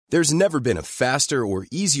There's never been a faster or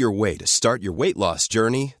easier way to start your weight loss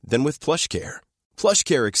journey than with PlushCare.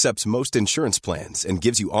 PlushCare accepts most insurance plans and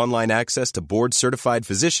gives you online access to board-certified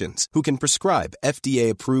physicians who can prescribe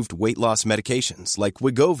FDA-approved weight loss medications like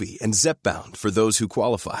Wegovy and Zepbound for those who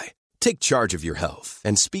qualify. Take charge of your health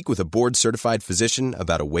and speak with a board-certified physician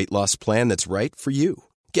about a weight loss plan that's right for you.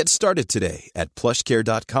 Get started today at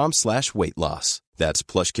plushcare.com/weight loss. That's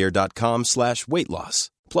plushcare.com/weight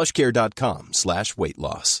loss. plushcare.com/weight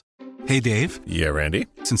loss. Hey, Dave. Yeah, Randy.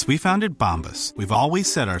 Since we founded Bombas, we've always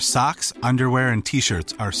said our socks, underwear, and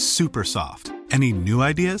T-shirts are super soft. Any new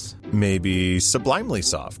ideas? Maybe sublimely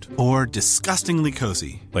soft. Or disgustingly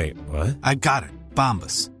cozy. Wait, what? I got it.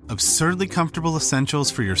 Bombas. Absurdly comfortable essentials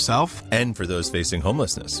for yourself and for those facing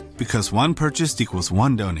homelessness. Because one purchased equals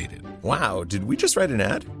one donated. Wow, did we just write an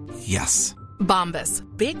ad? Yes. Bombas.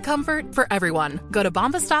 Big comfort for everyone. Go to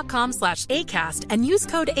bombas.com/ACAST and use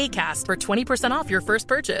code ACAST for 20% off your first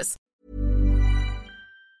purchase.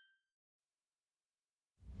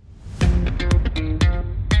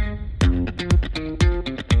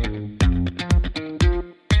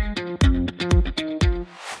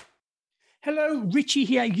 Hello, Richie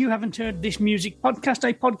here. You haven't heard This Music Podcast,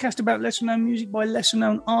 a podcast about lesser-known music by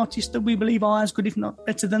lesser-known artists that we believe are as good, if not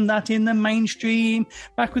better than that, in the mainstream.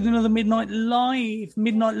 Back with another Midnight Live.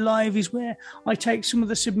 Midnight Live is where I take some of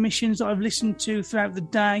the submissions that I've listened to throughout the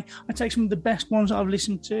day. I take some of the best ones that I've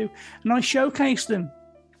listened to, and I showcase them.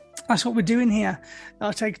 That's what we're doing here.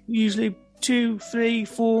 I take usually 2, 3,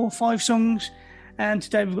 4, 5 songs, and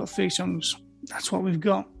today we've got 3 songs. That's what we've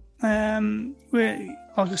got. We're,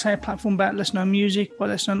 like I say, a platform about lesser-known music by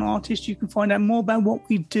lesser-known artists. You can find out more about what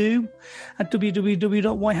we do at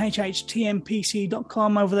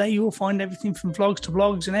www.yhhtmpc.com. Over there, you will find everything from vlogs to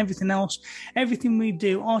blogs and everything else. Everything we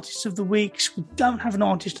do. Artists of the weeks. We don't have an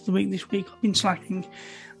artist of the week this week. I've been slacking.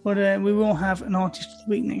 But we will have an artist of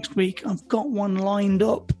the week next week. I've got one lined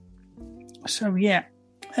up. So, yeah.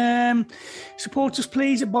 Support us,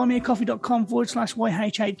 please, at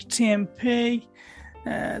buymeacoffee.com/YHHTMP.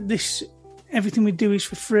 Everything we do is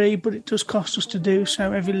for free, but it does cost us to do,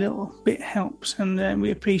 so every little bit helps, and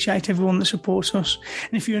we appreciate everyone that supports us.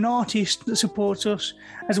 And if you're an artist that supports us,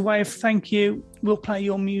 as a way of thank you, we'll play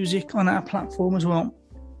your music on our platform as well.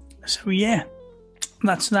 So yeah,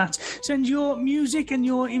 that's that. Send your music and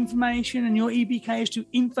your information and your EBKs to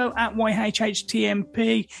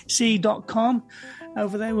info@yhhtmpc.com.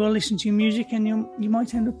 Over there, we'll listen to your music, and you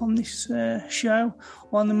might end up on this show,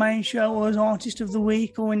 or on the main show, or as Artist of the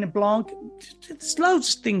Week, or in the blog. There's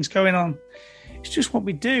loads of things going on. It's just what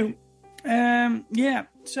we do. Yeah,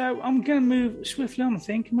 so I'm going to move swiftly on, I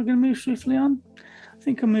think. Am I going to move swiftly on? I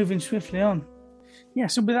think I'm moving swiftly on. Yeah,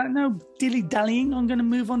 so without no dilly-dallying, I'm going to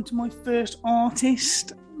move on to my first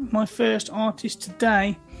artist. My first artist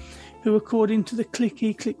today, who, according to the click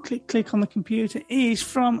on the computer, is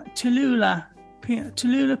from Tallulah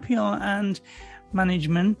PR and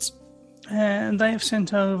Management. They have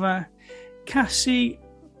sent over Cassie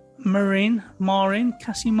Marin.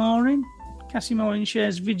 Cassie Marin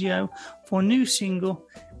shares video for a new single,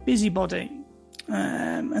 Busybody.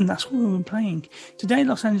 And that's what we've been playing. Today,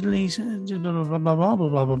 Los Angeles, blah, blah, blah, blah,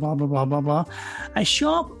 blah, blah, blah, blah, blah, blah. A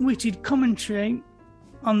sharp-witted commentary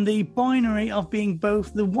on the binary of being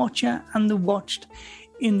both the watcher and the watched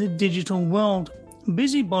in the digital world.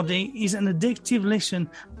 Busybody is an addictive listen,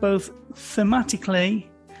 both thematically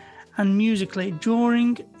and musically.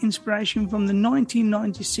 Drawing inspiration from the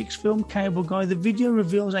 1996 film Cable Guy, the video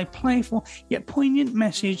reveals a playful yet poignant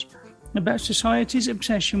message about society's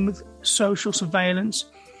obsession with social surveillance.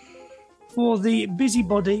 For the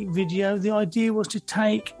Busybody video, the idea was to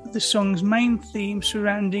take the song's main theme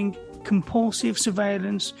surrounding compulsive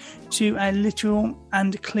surveillance to a literal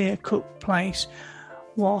and clear-cut place,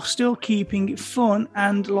 while still keeping it fun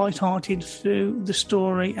and light-hearted through the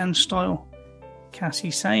story and style,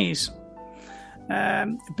 Cassie says. A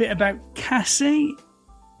bit about Cassie.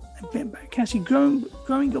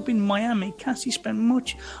 Growing up in Miami, Cassie spent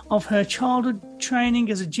much of her childhood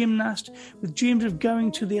training as a gymnast with dreams of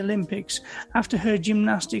going to the Olympics. After her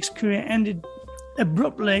gymnastics career ended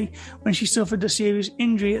abruptly when she suffered a serious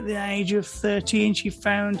injury at the age of 13, she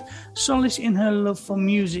found solace in her love for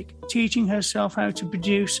music, teaching herself how to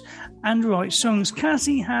produce and write songs.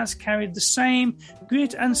 Cassie has carried the same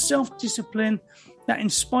grit and self-discipline that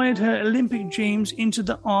inspired her Olympic dreams into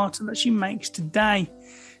the art that she makes today.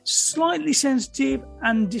 Slightly sensitive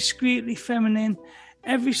and discreetly feminine,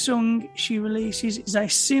 every song she releases is a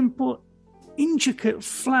simple, intricate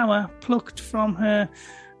flower plucked from her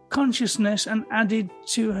consciousness and added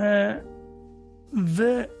to her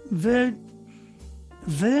verdurous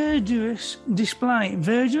display.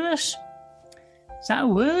 Verdurous? Is that a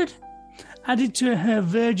word? Added to her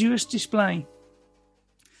verdurous display.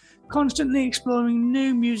 Constantly exploring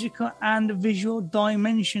new musical and visual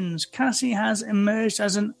dimensions, Cassie has emerged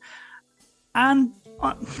as an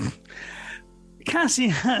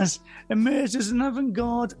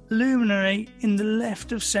avant-garde luminary in the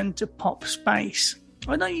left-of-centre pop space.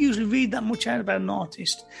 I don't usually read that much out about an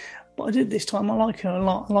artist, but I did this time. I like her a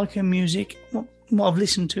lot. I like her music, what I've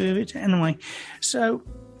listened to of it anyway. So,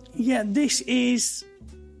 yeah, this is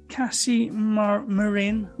Cassie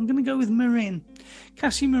Marin. I'm going to go with Marin.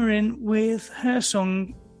 Cassie Marin with her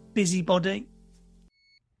song Busybody.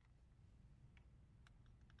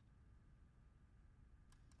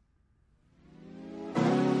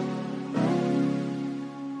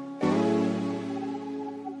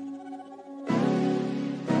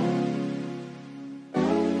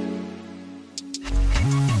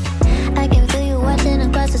 I can feel you watching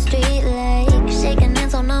across the street, like shaking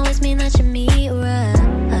hands don't always mean that you meet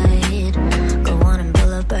right. Go on and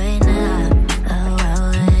pull up right now.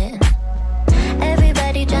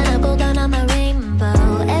 Everybody tryna pull down on my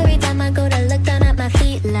rainbow. Every time I go to look down at my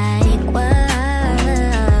feet, like what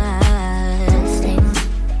stings.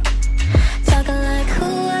 Talking like who,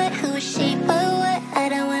 what, who, she, what. I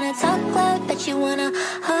don't wanna talk loud, but you wanna.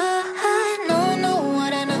 No,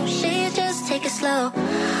 what I know. She just take it slow.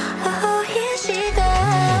 Oh, here she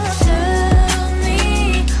goes. Tell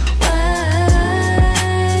me why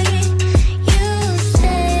you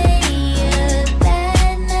say a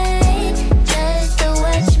bad name just to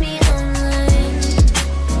watch me online,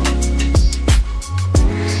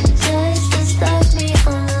 just to stalk me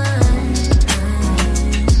online,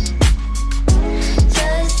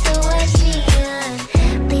 just to watch me on.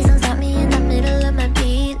 Please don't stop me in the middle of my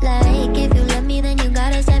beat. Like if you love me, then you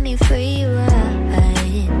gotta set me free, right?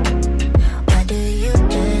 Why do you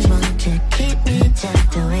just want to keep me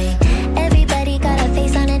tucked away? Everybody got a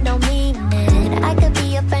face on it, don't mean it. I could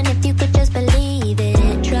be your friend if you could just believe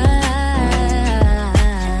it. Trust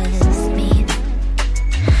me.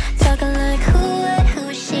 Talking like who, what,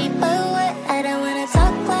 who, she, what. I don't wanna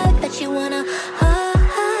talk loud, but you wanna.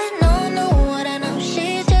 No, what I know.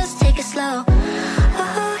 She just take it slow.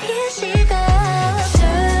 Oh, here she goes.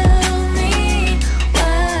 Tell me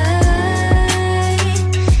why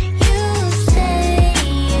you say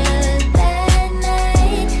a bad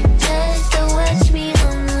name just to watch me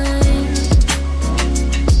online,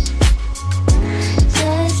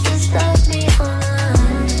 just to stalk me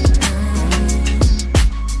online,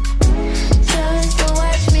 just to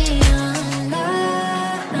watch me online.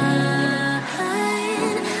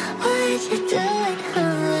 What you doing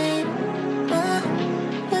online?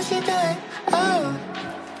 What you doing? Oh.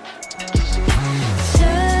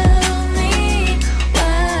 Tell me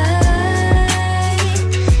why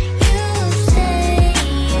you say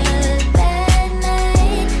a bad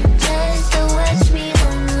name just to watch me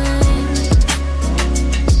online,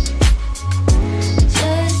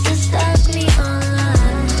 just to stalk me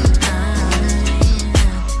online,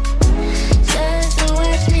 just to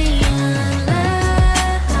watch me online.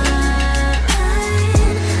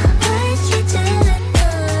 What you doing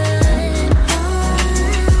online?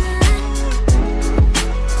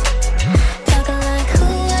 Talking like who,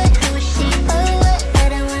 what, who, she, what. I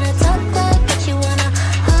don't wanna talk loud, but you wanna.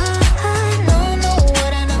 No,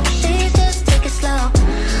 what I know. She just take it slow.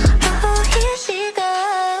 Oh, here she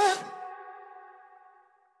goes.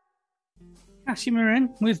 Cassie Marin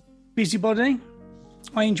with Busybody.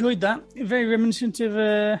 I enjoyed that. Very reminiscent of.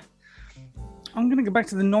 I'm going to go back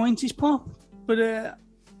to the 90s pop, but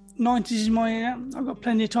 90s is my. I've got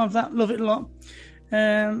plenty of time for that. Love it a lot.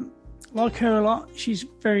 Like her a lot. She's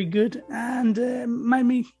very good and made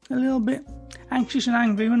me a little bit anxious and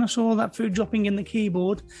angry when I saw that food dropping in the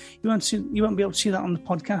keyboard. You won't be able to see that on the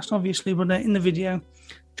podcast, obviously, but in the video,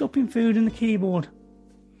 dropping food in the keyboard.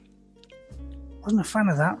 Wasn't a fan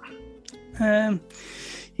of that.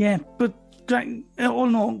 Yeah, but great, all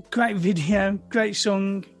in all, great video, great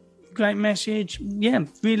song, great message. Yeah,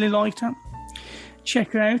 really liked her.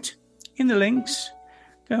 Check her out in the links.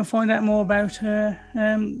 Go and find out more about her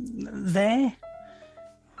there.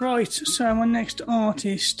 Right, so my next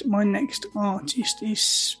artist is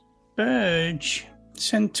Spurge,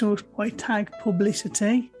 sent to us by Tag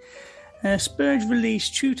Publicity. Spurge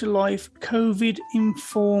released True to Life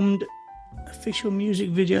COVID-informed official music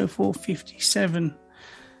video for 57.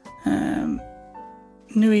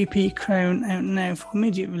 New EP Crown out now for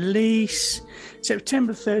immediate release.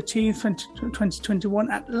 September 13th,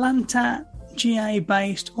 2021. Atlanta,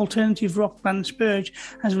 GA-based alternative rock band Spurge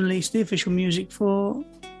has released the official music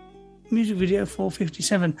video for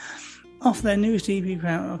 57 off their newest EP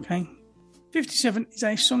Crown. Okay, 57 is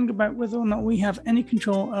a song about whether or not we have any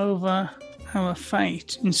control over our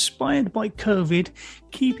fate. Inspired by COVID,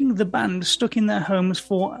 keeping the band stuck in their homes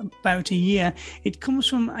for about a year, it comes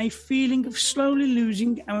from a feeling of slowly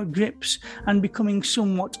losing our grips and becoming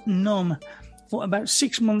somewhat numb. For about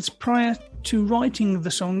 6 months prior to writing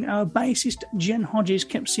the song, our bassist Jen Hodges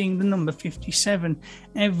kept seeing the number 57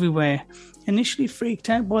 everywhere. Initially freaked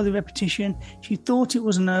out by the repetition, she thought it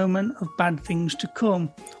was an omen of bad things to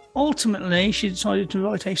come. Ultimately, she decided to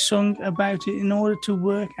write a song about it in order to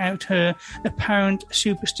work out her apparent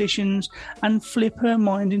superstitions and flip her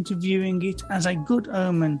mind into viewing it as a good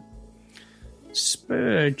omen.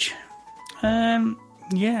 Spurge.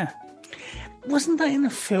 Yeah. Wasn't that in a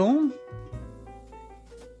film?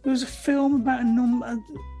 There was a film about a number.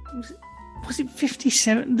 Was it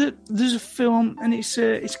 57? There's a film, and it's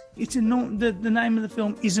a the name of the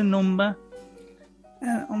film is a number.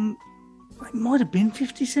 It might have been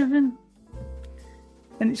 57,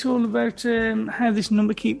 and it's all about how this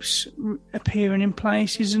number keeps appearing in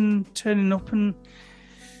places and turning up, and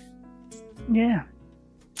yeah.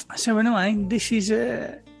 So anyway, this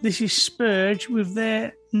is Spurge with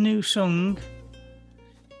their new song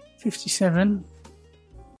 57.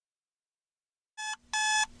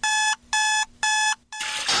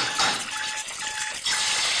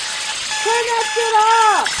 Turn that shit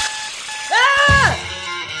off! Ah!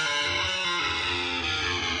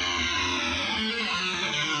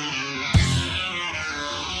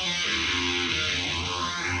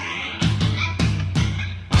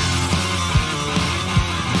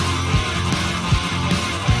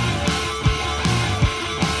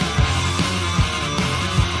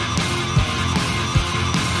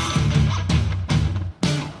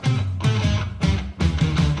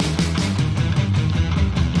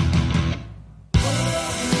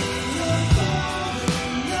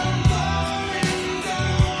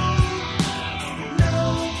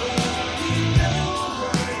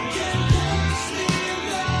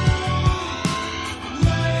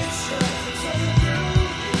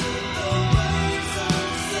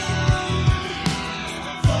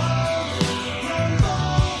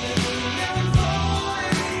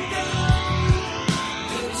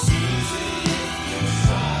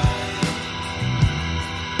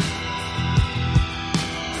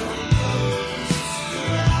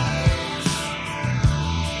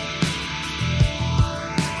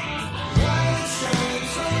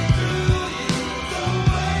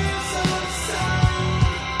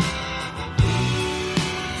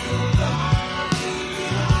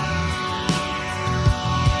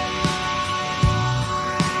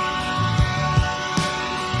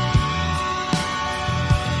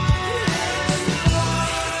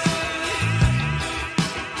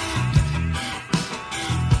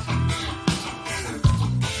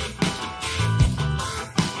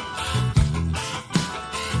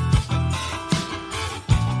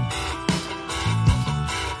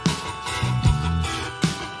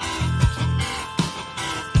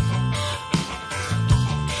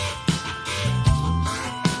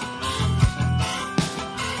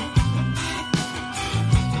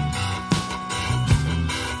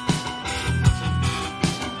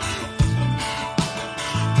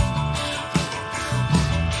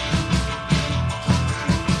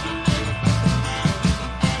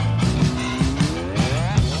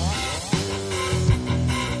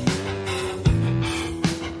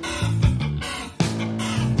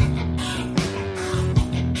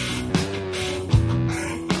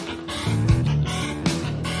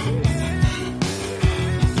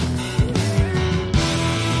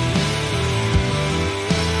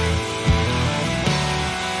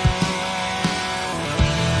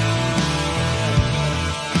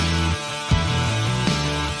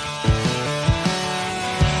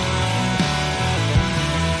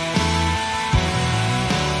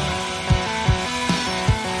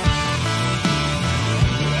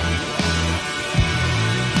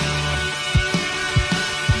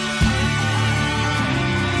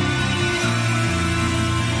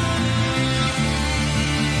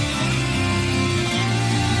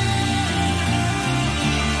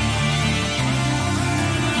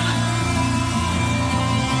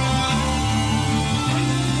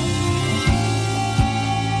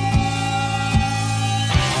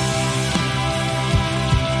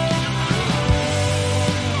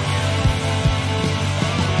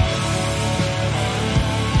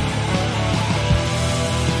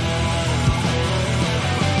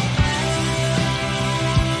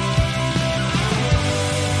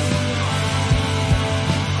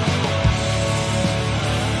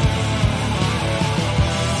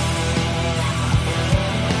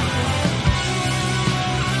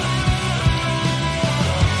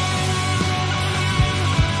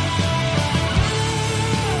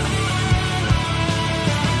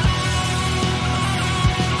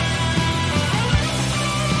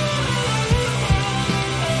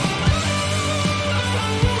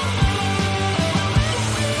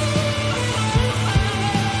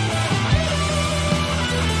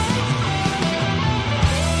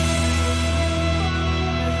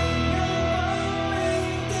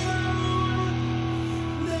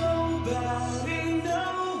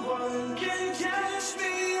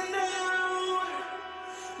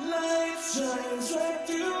 shines right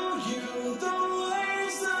through you, the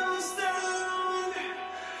waves of stone,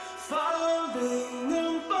 falling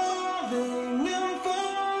and falling and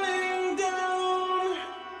falling down.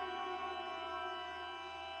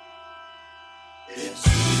 It's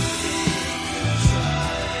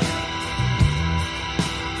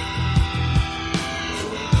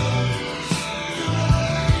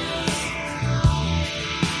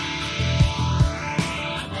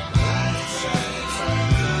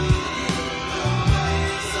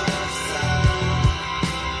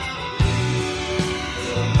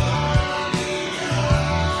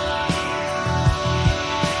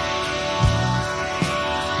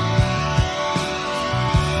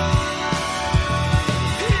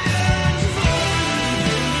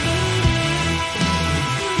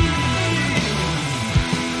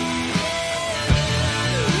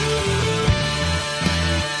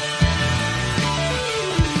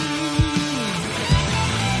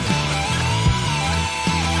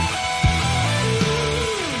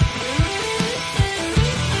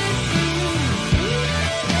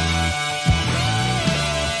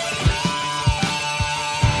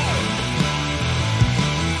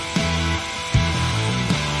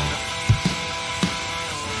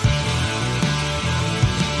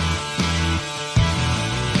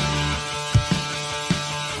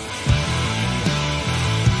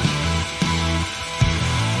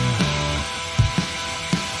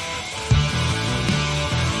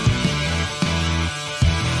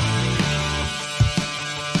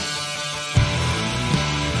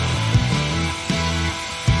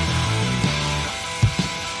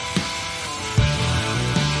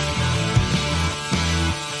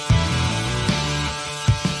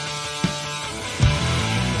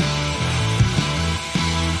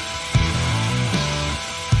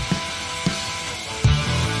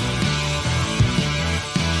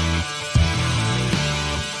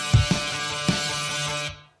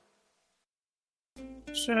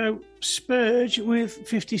So, Spurge with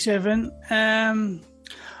 57.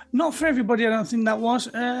 Not for everybody, I don't think that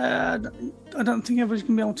was. I don't think everybody's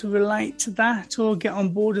going to be able to relate to that or get on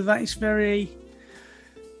board with that. It's very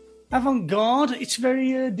avant-garde. It's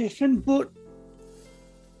very different, but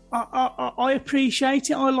I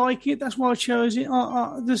appreciate it. I like it. That's why I chose it.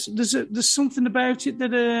 There's something about it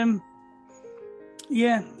that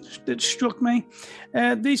that struck me.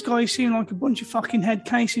 These guys seem like a bunch of fucking head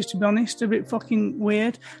cases, to be honest. A bit fucking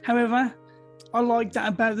weird. However, I like that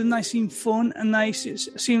about them. They seem fun, and they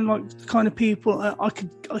seem like the kind of people I could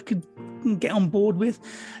get on board with.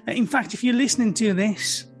 In fact, if you're listening to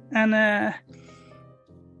this and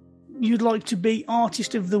you'd like to be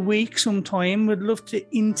Artist of the Week sometime, we'd love to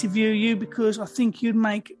interview you, because I think you'd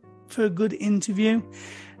make for a good interview.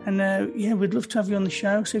 And we'd love to have you on the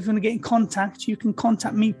show. So if you want to get in contact, you can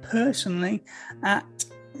contact me personally at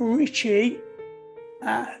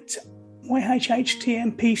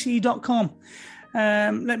richie@yhhtmpc.com.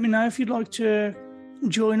 Let me know if you'd like to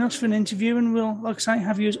join us for an interview, and we'll, like I say,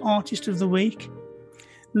 have you as Artist of the Week.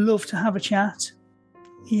 Love to have a chat.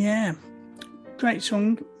 Yeah, great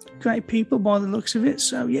song, great people by the looks of it.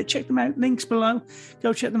 So yeah, check them out. Links below.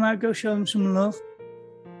 Go check them out. Go show them some love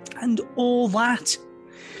and all that.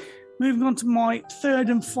 Moving on to my third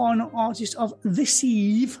and final artist of this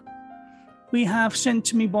eve, we have sent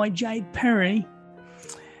to me by Jade Perry.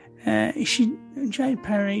 Jade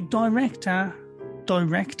Perry, director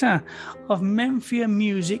of Memphia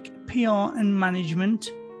Music, PR and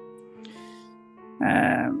Management.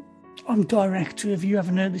 I'm director, if you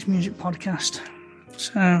haven't heard this music podcast.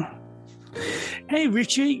 So, hey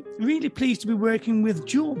Richie, really pleased to be working with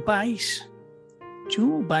dual bass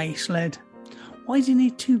led. Why do you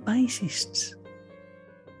need two bassists?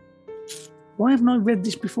 Why haven't I read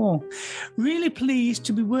this before? Really pleased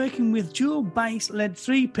to be working with dual bass led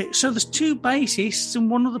 3-piece. So there's two bassists and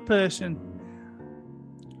one other person.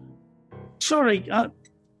 Sorry.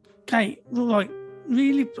 Okay, right.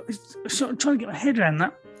 Really, sort of trying to get my head around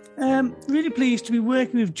that. Really pleased to be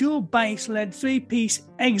working with dual bass led 3-piece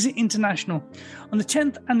Exit International on the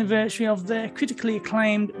 10th anniversary of their critically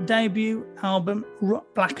acclaimed debut album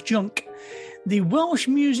Black Junk. The Welsh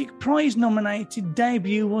Music Prize nominated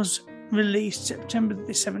debut was released September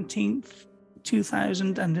the 17th,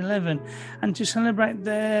 2011. And to celebrate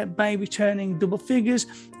their baby turning double figures,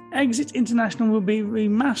 Exit International will be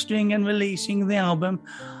remastering and releasing the album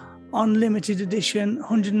on limited edition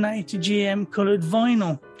 180 GM coloured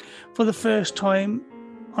vinyl for the first time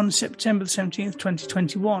on September the 17th,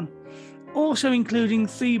 2021. Also including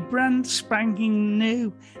 3 brand spanking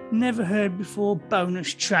new, never heard before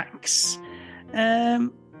bonus tracks.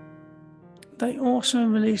 They also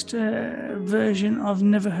released a version of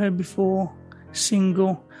Never Heard Before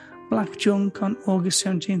single Black Junk on August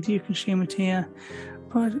 17th. You can stream it here.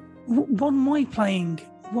 But what am I playing?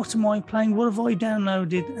 What am I playing? What have I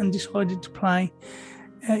downloaded and decided to play?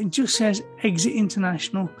 It just says Exit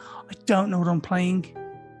International. I don't know what I'm playing.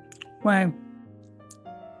 Wow.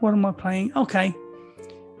 What am I playing? Okay.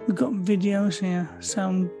 We've got videos here. So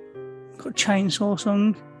we've got Chainsaw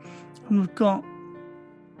Song. And we've got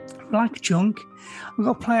Black Junk. I've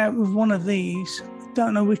got to play out with one of these.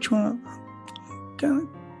 Don't know which one. I'm going to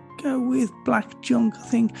go with Black Junk, I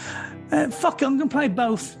think. Fuck it, I'm going to play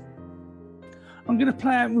both. I'm going to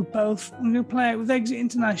play out with both. I'm going to play out with Exit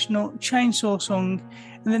International, Chainsaw Song,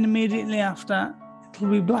 and then immediately after, it'll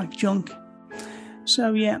be Black Junk.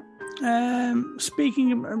 So, yeah.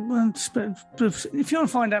 Speaking of, if you want to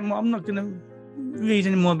find out more, I'm not going to read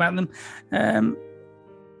any more about them.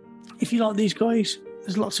 If you like these guys,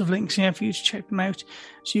 there's lots of links here for you to check them out,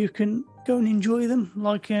 so you can go and enjoy them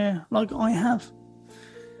like I have.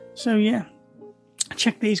 So yeah,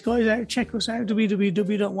 check these guys out. Check us out,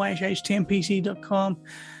 www.yhhtmpc.com.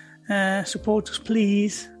 Support us,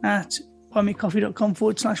 please, at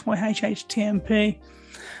buymecoffee.com/yhhtmp.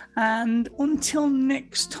 And until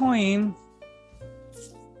next time,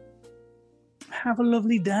 have a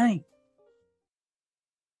lovely day.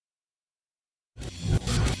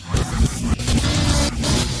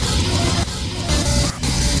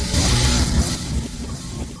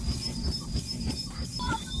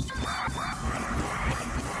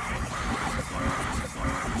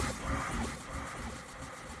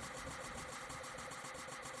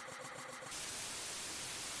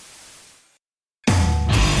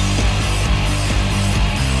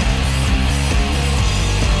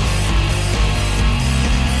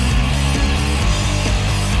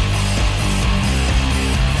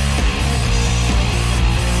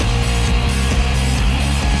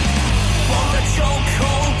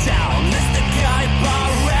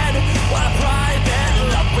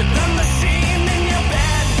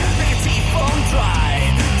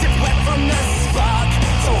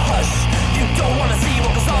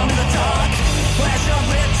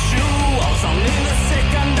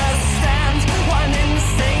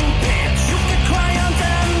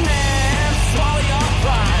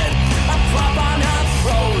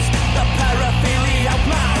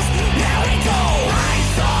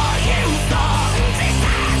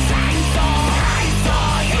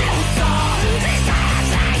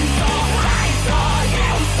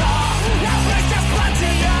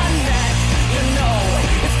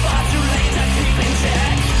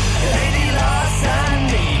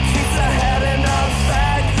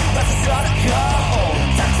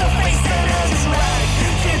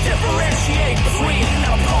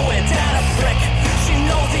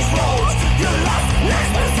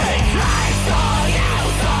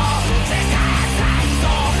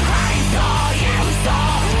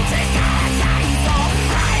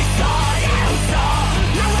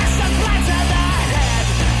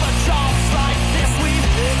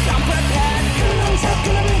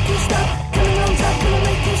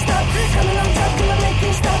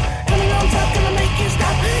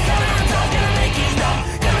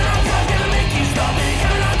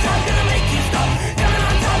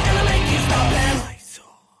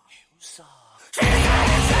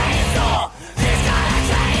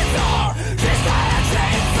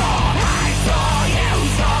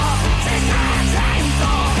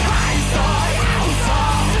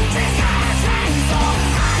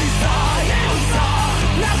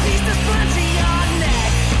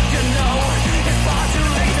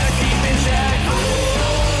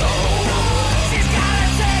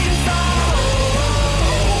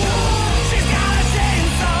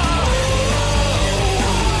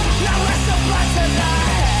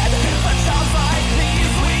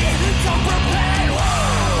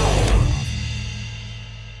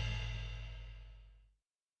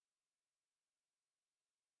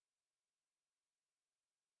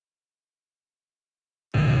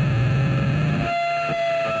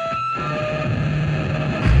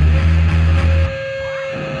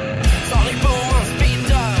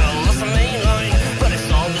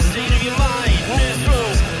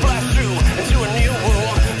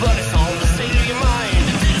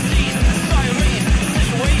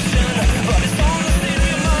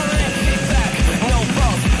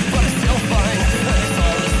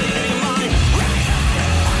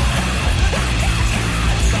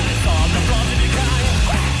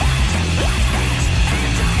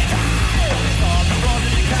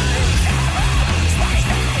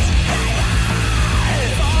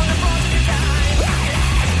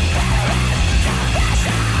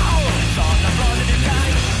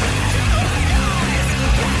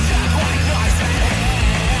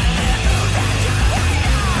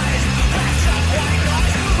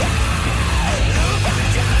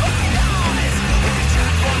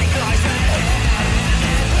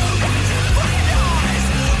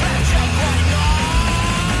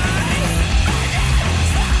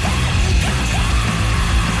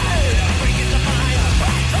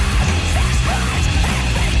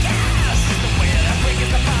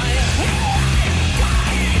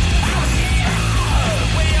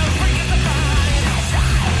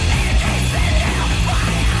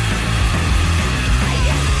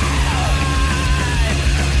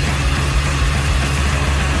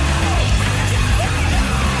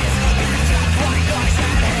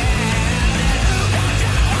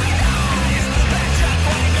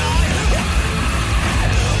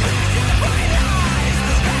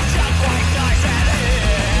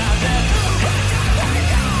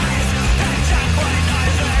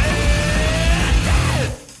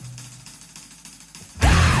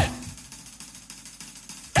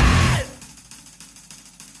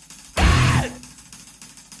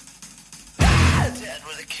 bed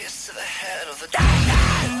with a kiss to the head of the dog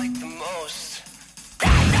I like the most.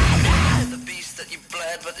 The beast that you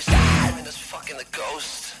bled, but this time is fucking the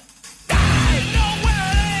ghost.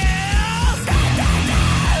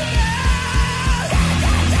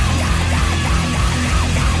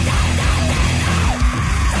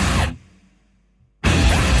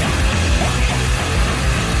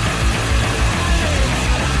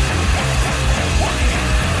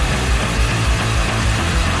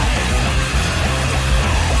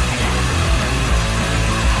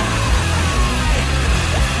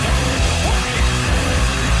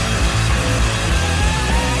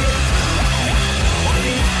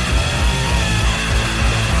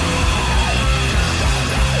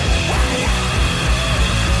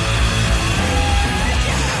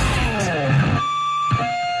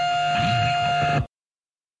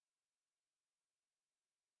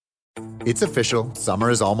 It's official, summer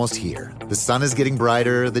is almost here. The sun is getting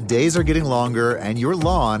brighter, the days are getting longer, and your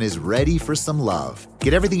lawn is ready for some love.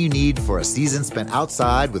 Get everything you need for a season spent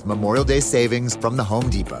outside with Memorial Day savings from the Home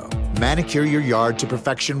Depot. Manicure your yard to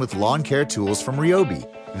perfection with lawn care tools from Ryobi.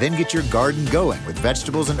 Then get your garden going with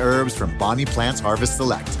vegetables and herbs from Bonnie Plants Harvest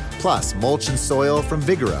Select. Plus, mulch and soil from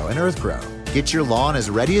Vigoro and Earthgrow. Get your lawn as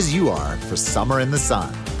ready as you are for summer in the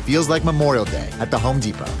sun. Feels like Memorial Day at the Home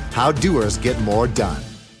Depot. How doers get more done.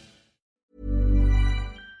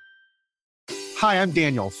 Hi, I'm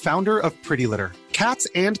Daniel, founder of Pretty Litter. Cats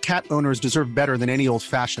and cat owners deserve better than any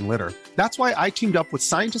old-fashioned litter. That's why I teamed up with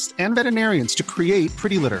scientists and veterinarians to create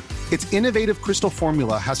Pretty Litter. Its innovative crystal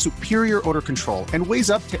formula has superior odor control and weighs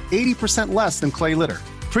up to 80% less than clay litter.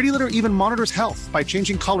 Pretty Litter even monitors health by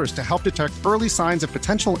changing colors to help detect early signs of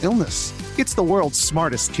potential illness. It's the world's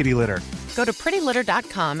smartest kitty litter. Go to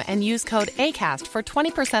prettylitter.com and use code ACAST for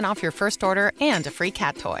 20% off your first order and a free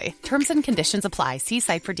cat toy. Terms and conditions apply. See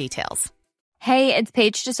site for details. Hey, it's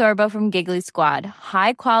Paige DeSorbo from Giggly Squad.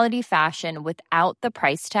 High quality fashion without the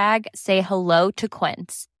price tag. Say hello to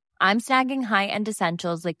Quince. I'm snagging high-end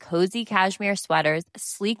essentials like cozy cashmere sweaters,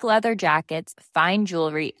 sleek leather jackets, fine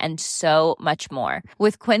jewelry, and so much more.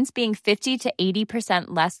 With Quince being 50 to 80%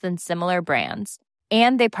 less than similar brands.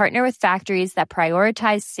 And they partner with factories that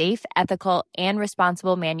prioritize safe, ethical, and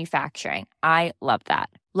responsible manufacturing. I love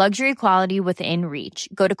that. Luxury quality within reach.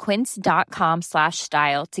 Go to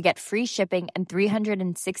quince.com/style to get free shipping and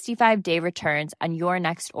 365-day returns on your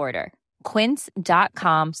next order.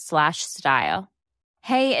 Quince.com/style.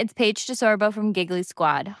 Hey, it's Paige DeSorbo from Giggly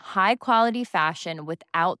Squad. High quality fashion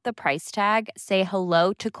without the price tag. Say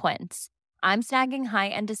hello to Quince. I'm snagging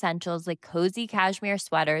high-end essentials like cozy cashmere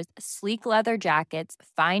sweaters, sleek leather jackets,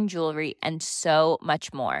 fine jewelry, and so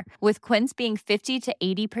much more. With Quince being 50 to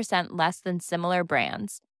 80% less than similar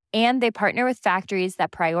brands. And they partner with factories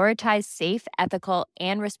that prioritize safe, ethical,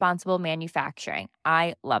 and responsible manufacturing.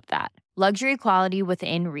 I love that. Luxury quality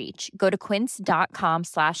within reach. Go to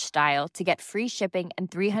quince.com/style to get free shipping and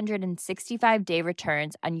 365-day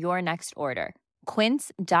returns on your next order.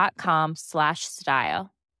 Quince.com/style.